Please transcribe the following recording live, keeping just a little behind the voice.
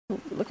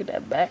Look at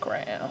that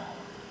background.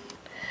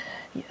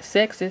 Yeah,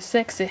 sexy,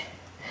 sexy.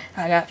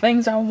 I got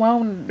things I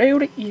want to do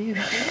to you.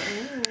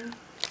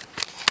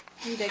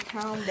 Need to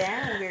calm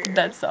down, girl.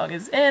 That song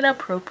is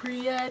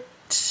inappropriate.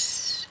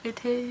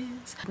 It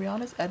is.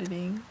 Briana's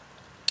editing.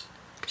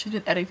 She's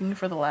been editing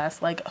for the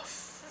last like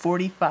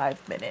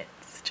 45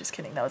 minutes. Just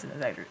kidding, that was an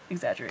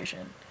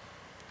exaggeration.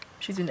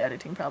 She's been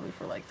editing probably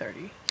for like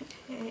 30.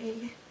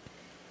 Okay.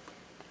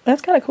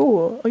 That's kind of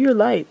cool. Oh, your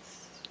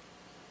lights.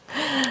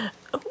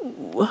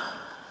 Oh,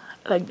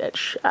 I like that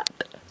shot.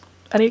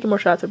 I need to get more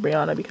shots of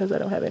Briana because I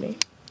don't have any.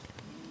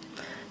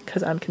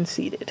 Because I'm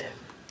conceited.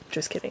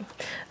 Just kidding.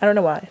 I don't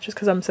know why. Just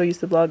because I'm so used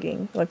to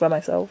vlogging like by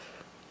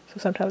myself. So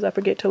sometimes I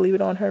forget to leave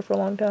it on her for a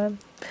long time.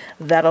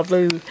 That'll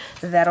do.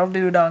 That'll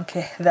do,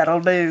 donkey.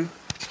 That'll do.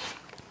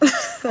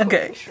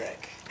 Okay.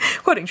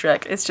 Quoting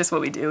Shrek. It's just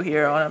what we do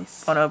here on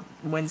a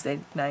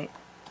Wednesday night.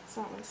 It's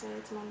not Wednesday,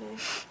 it's Monday.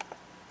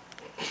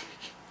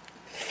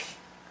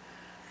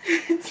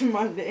 It's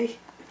Monday.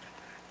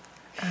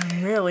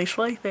 I'm really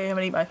sleepy. I'm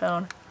gonna eat my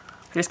phone.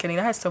 Just kidding.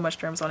 That has so much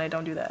germs on it.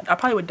 Don't do that. I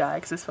probably would die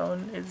because this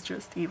phone is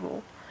just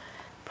evil.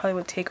 Probably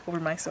would take over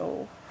my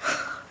soul.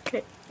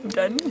 Okay, I'm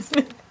done.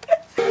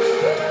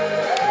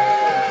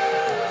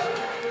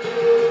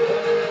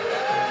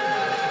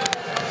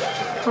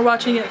 We're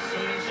watching it.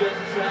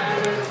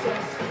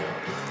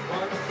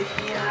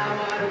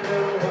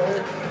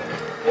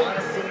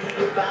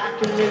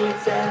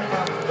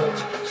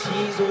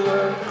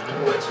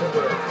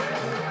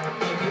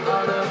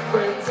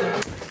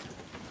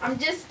 I'm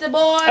just a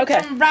boy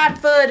from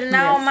Bradford and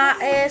now my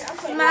ass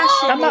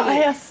smashing it. I'm out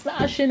here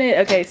smashing it.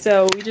 Okay,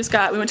 so we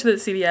went to the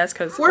CVS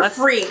because we're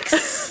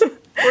freaks.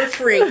 We're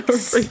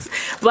freaks.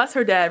 Bless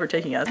her dad for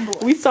taking us.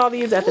 We saw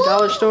these at the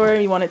dollar store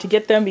and we wanted to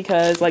get them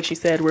because, like she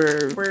said,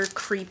 we're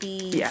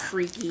creepy,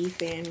 freaky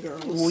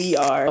fangirls. We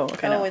are. Oh,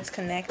 it's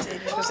connected.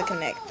 You're supposed to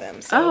connect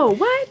them. So oh,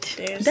 what?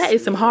 That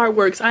is some hard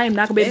work. I am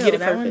not gonna be able to get it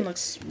that perfect. One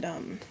looks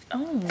dumb.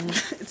 Oh,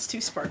 it's too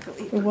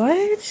sparkly.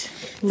 What?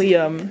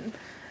 Liam.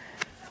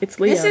 It's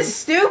Liam. This is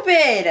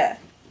stupid.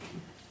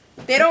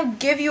 They don't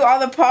give you all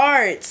the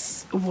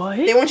parts. What?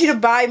 They want you to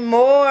buy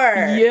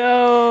more.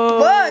 Yo.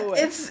 Look,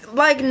 it's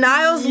like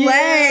Niall's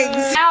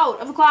legs. Out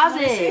of the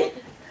closet.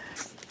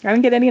 I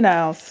didn't get any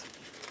Niles.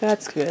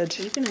 That's good.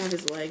 You can have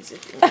his legs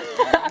if you want.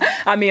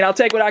 I mean, I'll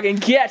take what I can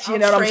get. You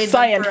know what I'm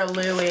saying? For a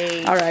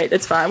Louis. All right,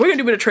 it's fine. We're gonna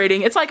do a bit of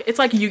trading. It's like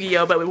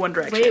Yu-Gi-Oh, but with One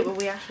Direction. Wait, but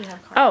we actually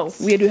have cards.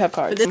 Oh, we do have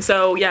cards.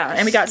 So yeah,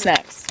 and we got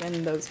snacks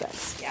in those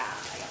bags. Yeah, I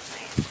got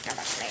snacks.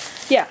 Got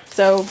snacks. Yeah.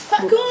 So.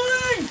 Popcorn.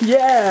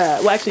 Yeah.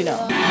 Well, actually, no.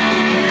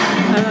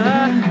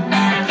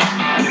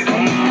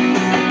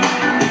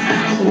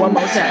 One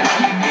more time.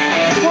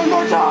 One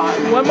more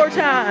time. One more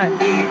time.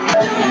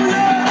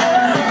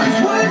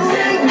 Words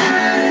ain't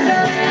good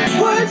enough.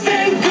 Words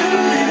ain't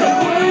good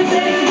enough. Words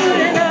ain't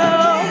good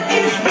enough.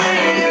 It's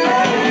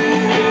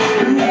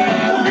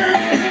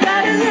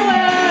better than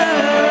words.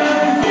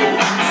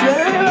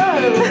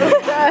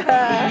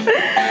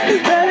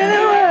 It's better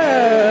than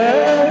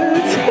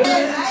words.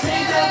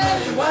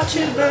 Watch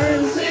it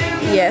burn.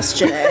 Yes,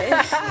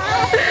 Janae.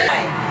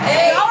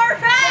 Hey.